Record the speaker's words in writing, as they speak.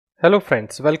Hello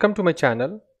friends, welcome to my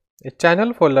channel, a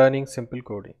channel for learning simple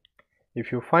coding.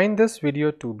 If you find this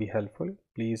video to be helpful,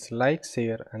 please like,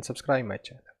 share and subscribe my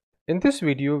channel. In this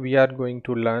video, we are going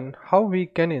to learn how we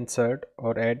can insert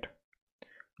or add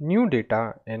new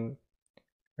data in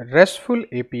RESTful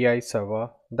API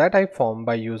server that I formed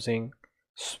by using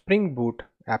Spring Boot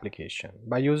application.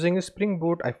 By using Spring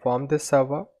Boot, I formed this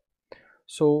server.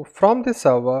 So from this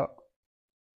server,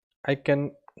 I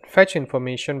can fetch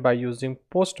information by using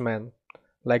Postman.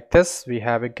 Like this, we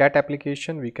have a get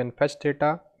application, we can fetch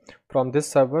data from this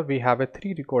server. We have a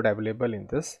 3 record available in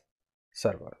this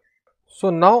server. So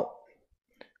now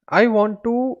I want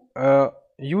to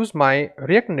use my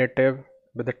React Native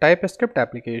with the Typescript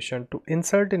application to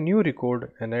insert a new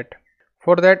record in it.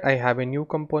 For that, I have a new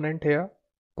component here,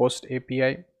 Post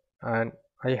API, and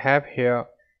I have here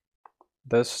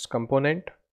this component.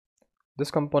 This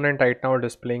component right now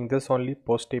displaying this only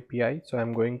Post API. So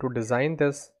I'm going to design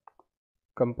this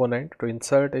component to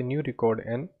insert a new record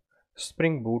in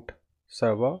Spring Boot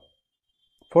server.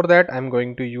 For that, I'm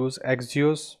going to use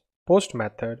AXIOS post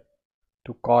method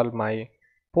to call my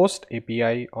Post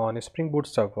API on a Spring Boot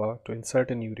server to insert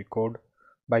a new record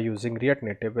by using React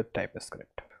Native with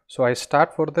Typescript. So I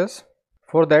start for this.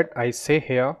 For that, I say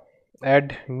here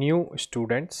add new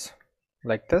students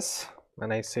like this,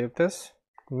 and I save this.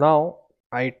 Now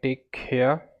I take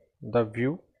here the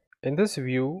view. In this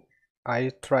view,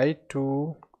 I try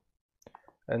to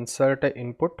insert an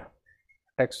input,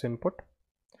 text input.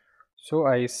 So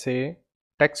I say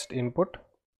text input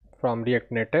from React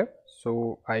Native.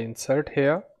 So I insert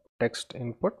here text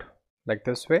input like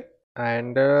this way,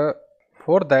 and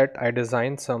for that I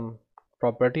design some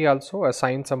property, also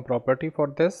assign some property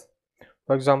for this.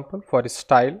 For example, for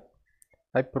style,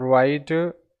 I provide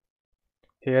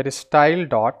here style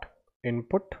dot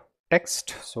input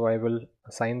text. So I will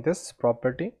assign this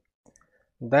property.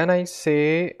 Then I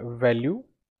say value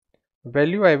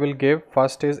I will give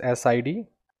first is SID.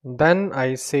 Then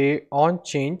I say on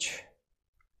change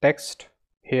text.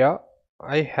 Here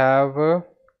I have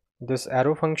this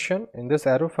arrow function. In this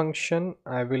arrow function,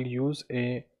 I will use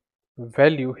a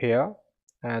value here,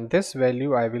 and this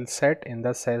value I will set in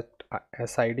the set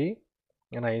SID,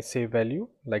 and I say value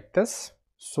like this.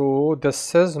 So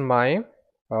this is my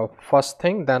first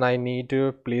thing. Then I need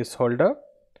a placeholder.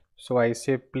 So I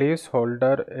say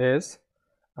placeholder is,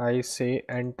 I say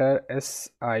enter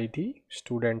SID,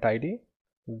 student ID.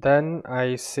 Then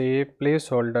I say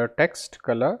placeholder text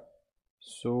color.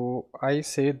 So I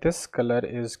say this color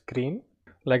is green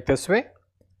like this way.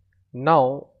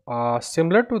 Now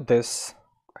similar to this,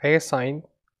 I assign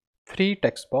 3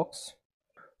 text box.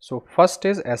 So first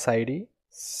is SID,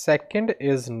 second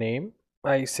is name,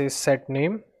 I say set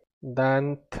name.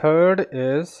 Then third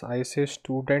is, I say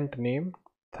student name.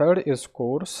 Third is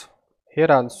course.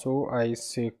 Here also I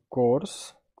say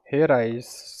course. Here I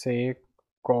say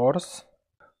course.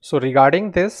 So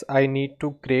regarding this, I need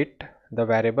to create the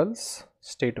variables,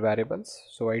 state variables.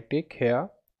 So I take here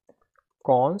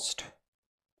const,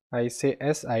 I say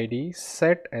SID,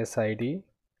 set SID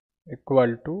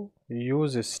equal to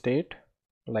use state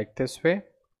like this way,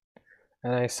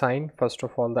 and I assign first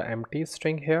of all the empty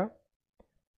string here,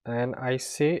 and I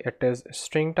say it is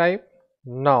string type.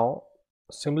 Now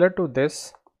similar to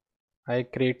this, I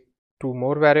create 2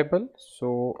 more variables.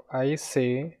 So I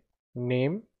say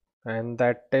name, and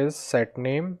that is set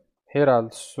name. Here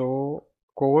also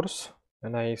course,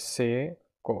 and I say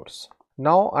course.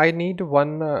 Now I need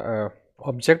one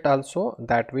object also,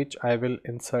 that which I will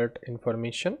insert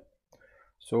information.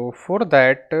 So for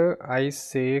that I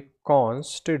say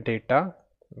const data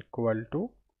equal to,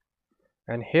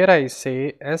 and here I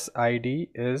say SID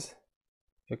is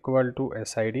equal to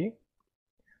SID,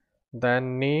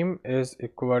 then name is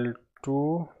equal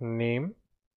to name,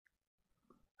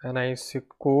 and I say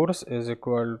course is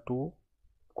equal to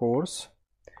course,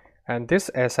 and this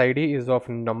SID is of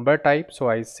number type. So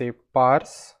I say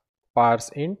parse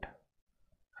int,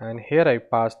 and here I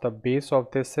pass the base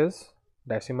of this is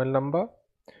decimal number,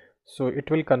 so it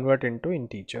will convert into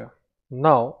integer.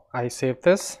 Now I save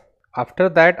this. After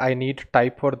that I need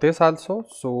type for this also,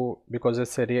 so because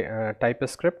it's a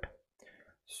Typescript,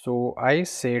 so I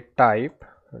say type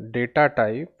data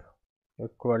type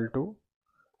equal to,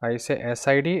 I say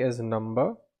SID is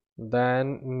number,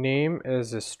 then name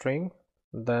is a string,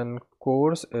 then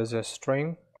course is a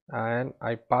string, and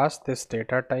I pass this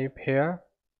data type here,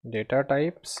 data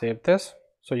type, save this.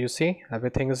 So you see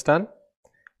everything is done.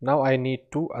 Now I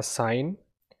need to assign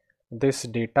this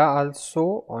data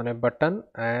also on a button,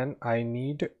 and I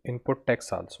need input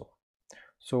text also.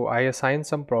 So I assign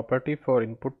some property for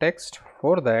input text.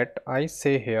 For that I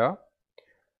say here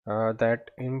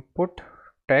that input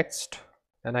text,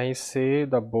 and I say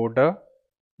the border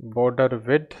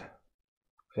width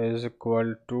is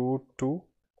equal to 2.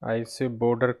 I say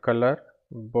border color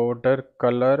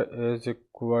is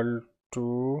equal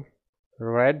to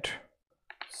red.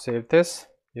 Save this,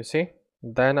 you see.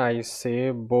 Then I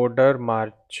say border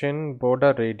margin,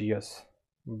 border radius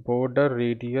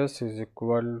is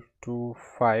equal to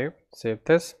 5. Save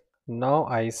this. Now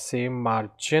I say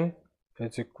margin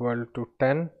is equal to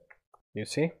 10, you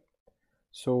see.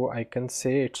 So I can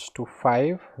say it's to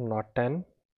 5, not 10.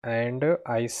 And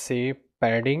I say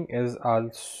padding is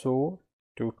also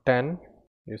to 10,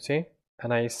 you see.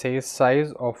 And I say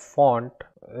size of font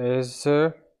is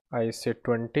I say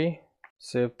 20.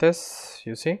 Save this,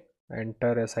 you see.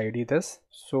 Enter SID this.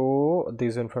 So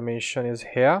this information is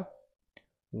here.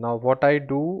 Now what I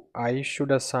do, I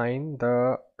should assign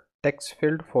the text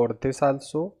field for this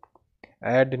also.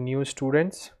 Add new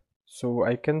students. So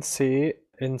I can say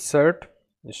insert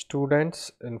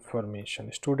student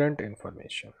information,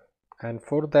 and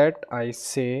for that I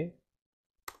say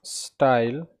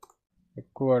style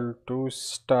equal to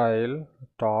style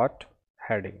dot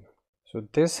heading. So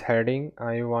this heading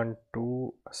I want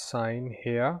to assign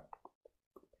here.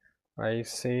 I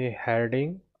say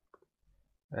heading,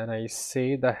 and I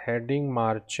say the heading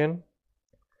margin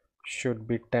should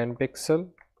be 10 pixel.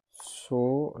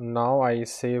 So now I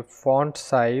say font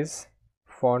size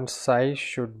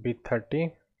should be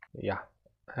 30, yeah.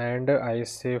 And I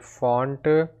say font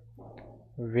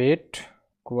weight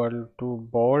equal to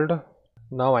bold.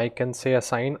 Now I can say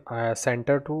assign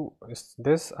center to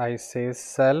this. I say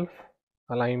self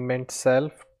alignment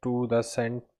self to the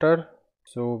center.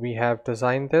 So we have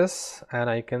designed this, and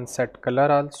I can set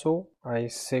color also. I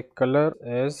say color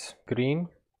is green,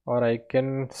 or I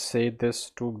can say this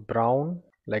to brown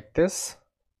like this.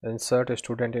 Insert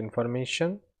student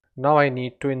information. Now I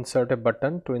need to insert a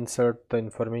button to insert the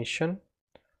information.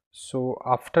 So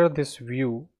after this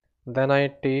view, then I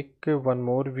take one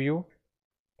more view.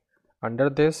 Under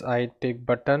this I take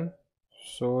button.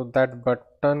 So that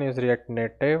button is React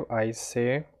Native. I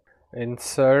say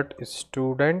insert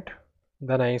student.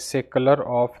 Then I say color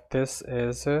of this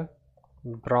is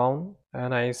brown,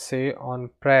 and I say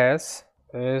on press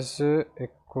is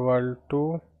equal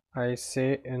to, I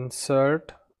say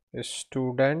insert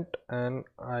student, and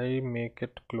I make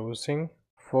it closing.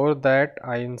 For that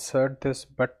I insert this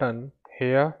button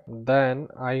here. Then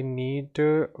I need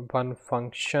one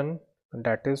function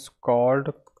that is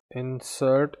called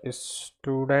insert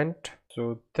student.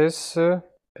 So this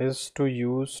this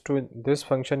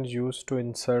function is used to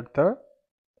insert the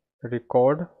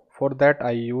record. For that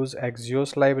I use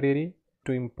AXIOS library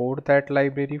to import that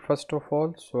library first of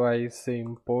all. So I say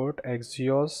import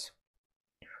AXIOS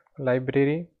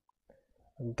library.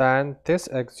 Then this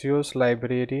AXIOS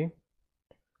library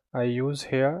I use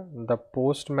here the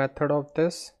post method of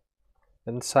this.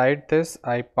 Inside this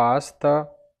I pass the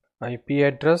IP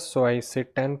address. So I say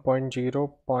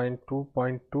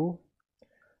 10.0.2.2.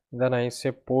 then I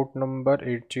say port number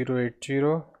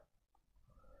 8080.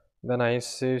 then I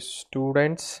say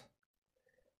students.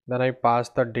 Then I pass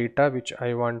the data which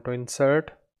I want to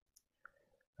insert.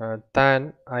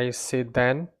 Then I say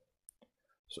then.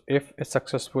 So if it's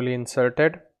successfully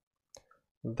inserted,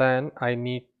 then I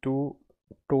need to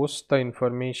toast the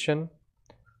information,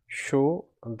 show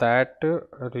that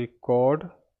record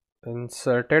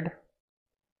inserted,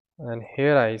 and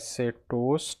here I say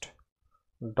toast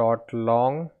dot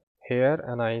long here,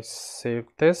 and I save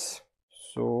this.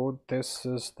 So this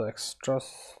is the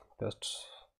extras that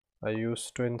I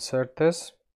used to insert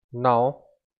this. Now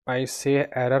I say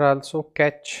error also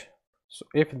catch. So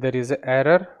if there is an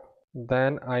error,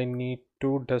 then I need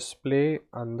to display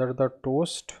under the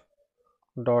toast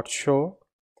dot show,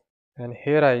 and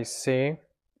here I say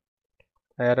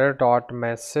error dot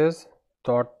message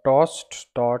dot toast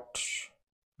dot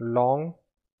long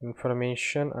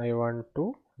information I want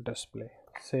to display.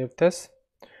 Save this.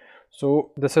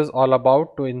 So this is all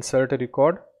about to insert a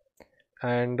record,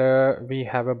 and we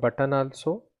have a button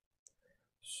also.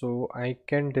 So I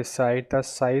can decide the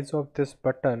size of this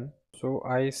button. So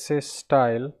I say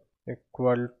style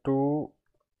equal to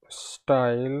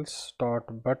styles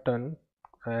dot button,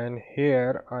 and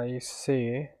here I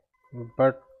say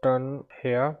button.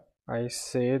 Here I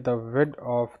say the width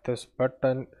of this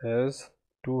button is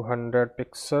 200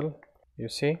 pixel, you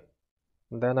see.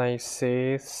 Then I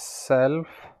say self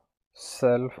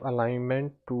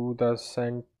alignment to the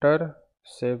center.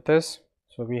 Save this.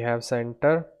 So we have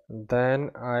center.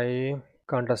 Then I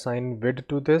can't assign width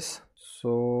to this,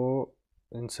 so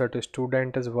insert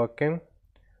student is working.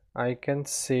 I can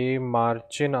say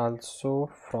margin also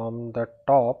from the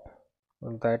top,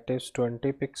 that is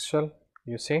 20 pixel,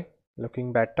 you see,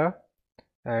 looking better.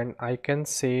 And I can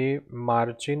say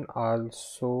margin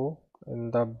also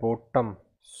in the bottom,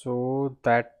 so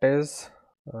that is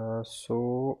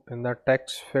so in the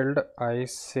text field I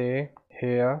say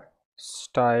here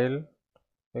style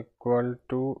equal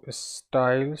to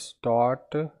styles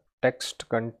dot text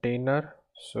container.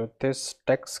 So this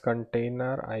text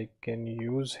container I can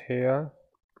use here.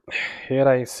 Here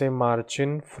I say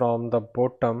margin from the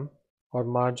bottom or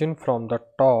margin from the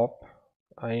top.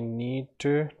 I need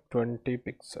 20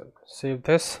 pixel. Save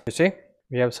this. You see,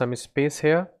 we have some space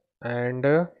here, and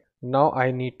now I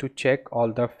need to check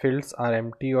all the fields are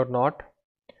empty or not.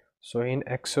 So in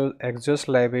AXIOS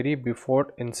library,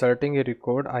 before inserting a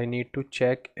record, I need to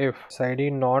check if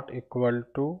id not equal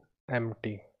to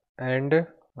empty and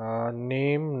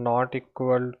name not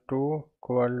equal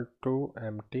to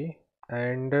empty,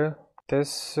 and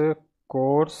this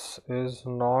course is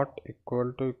not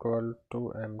equal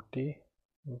to empty.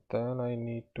 Then I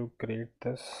need to create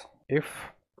this if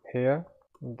here,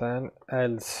 then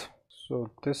else.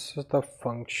 So this is the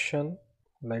function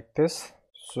like this.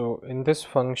 So in this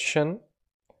function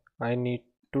I need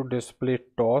to display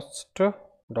toast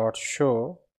dot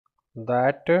show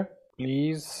that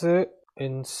please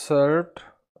insert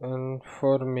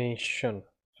information.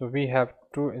 So we have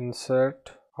to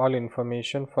insert all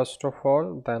information first of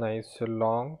all, then I say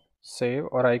long save,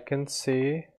 or I can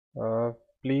say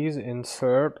please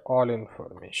insert all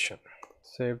information.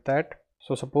 Save that.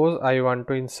 So suppose I want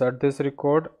to insert this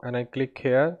record and I click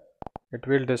here, it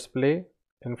will display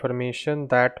information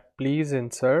that please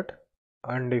insert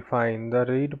undefined, the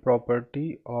read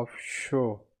property of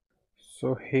show.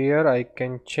 So here I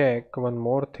can check one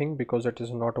more thing because it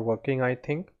is not working. I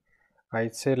think I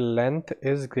say length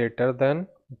is greater than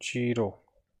 0.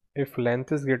 If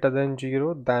length is greater than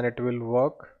 0, then it will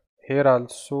work. Here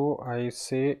also I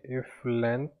say if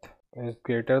length is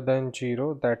greater than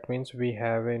 0, that means we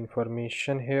have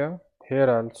information here. Here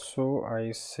also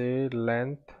I say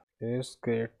length is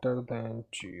greater than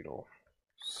 0.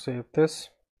 Save this.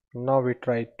 Now we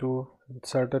try to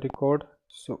insert a record.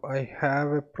 So I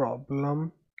have a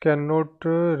problem, cannot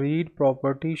read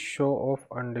property show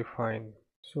of undefined.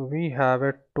 So we have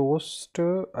a toast,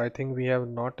 I think we have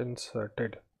not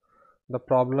inserted. The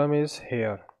problem is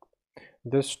here,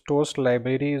 this toast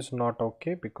library is not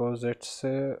okay because it's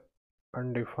a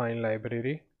undefined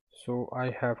library. So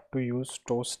I have to use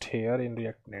toast here in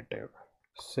React Native.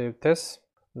 Save this.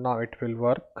 Now it will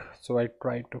work. So I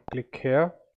try to click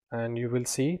here and you will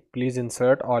see please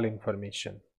insert all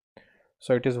information.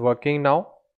 So it is working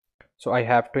now. So I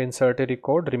have to insert a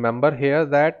record. Remember here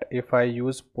that if I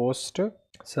use post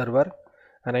server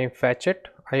and I fetch it,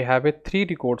 I have a 3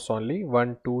 records only,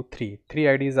 1 2 3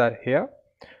 IDs are here.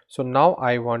 So now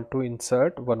I want to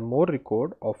insert one more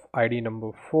record of ID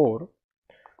number 4.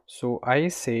 So I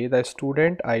say the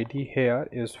student ID here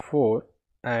is 4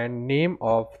 and name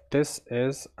of this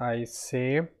is, I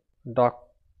say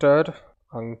Dr.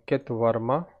 Ankit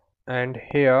Verma, and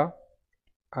here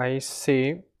I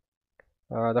say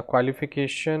the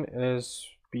qualification is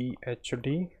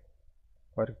PhD.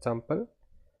 For example,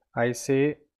 I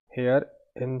say here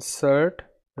insert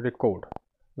record.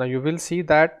 Now you will see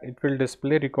that it will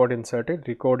display record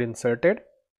inserted,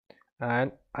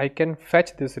 and I can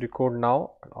fetch this record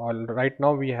now. Right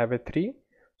now we have a 3.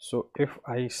 So if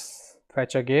I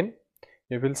fetch again,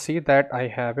 you will see that I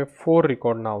have a 4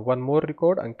 record now. One more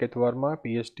record, Ankit Verma,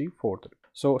 PhD, 4th.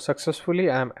 So successfully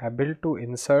I am able to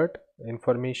insert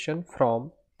information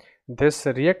from this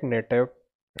React Native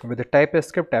with the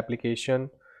Typescript application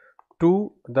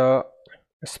to the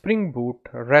Spring Boot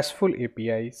RESTful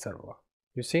API server.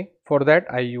 You see, for that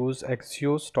I use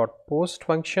axios.post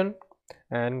function,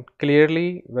 and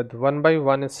clearly with one by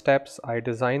one steps I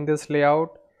designed this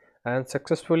layout and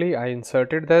successfully I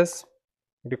inserted this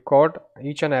record.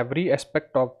 Each and every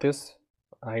aspect of this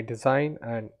I design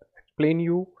and explain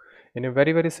you in a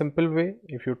very simple way.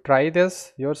 If you try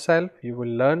this yourself, you will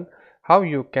learn how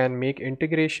you can make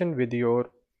integration with your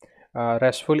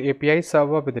RESTful API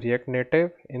server with React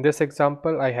Native. In this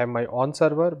example, I have my own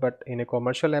server, but in a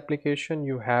commercial application,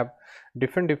 you have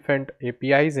different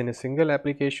APIs in a single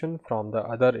application from the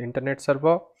other internet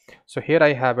server. So here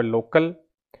I have a local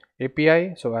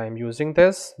API, so I am using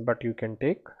this, but you can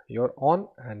take your own.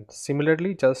 And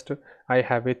similarly, just I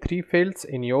have a 3 fields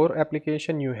in your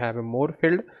application, you have a more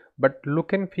field, but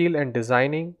look and feel and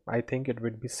designing, I think it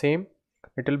would be same.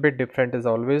 Little bit different is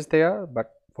always there,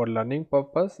 but for learning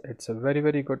purpose, it's a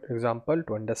very good example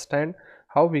to understand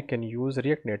how we can use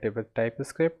React Native with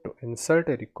TypeScript to insert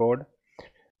a record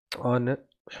on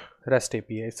REST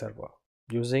API server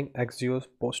using AXIOS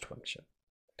post function.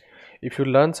 If you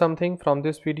learn something from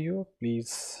this video,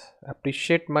 please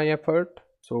appreciate my effort.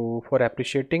 So for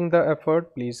appreciating the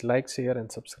effort, please like, share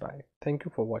and subscribe. Thank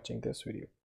you for watching this video.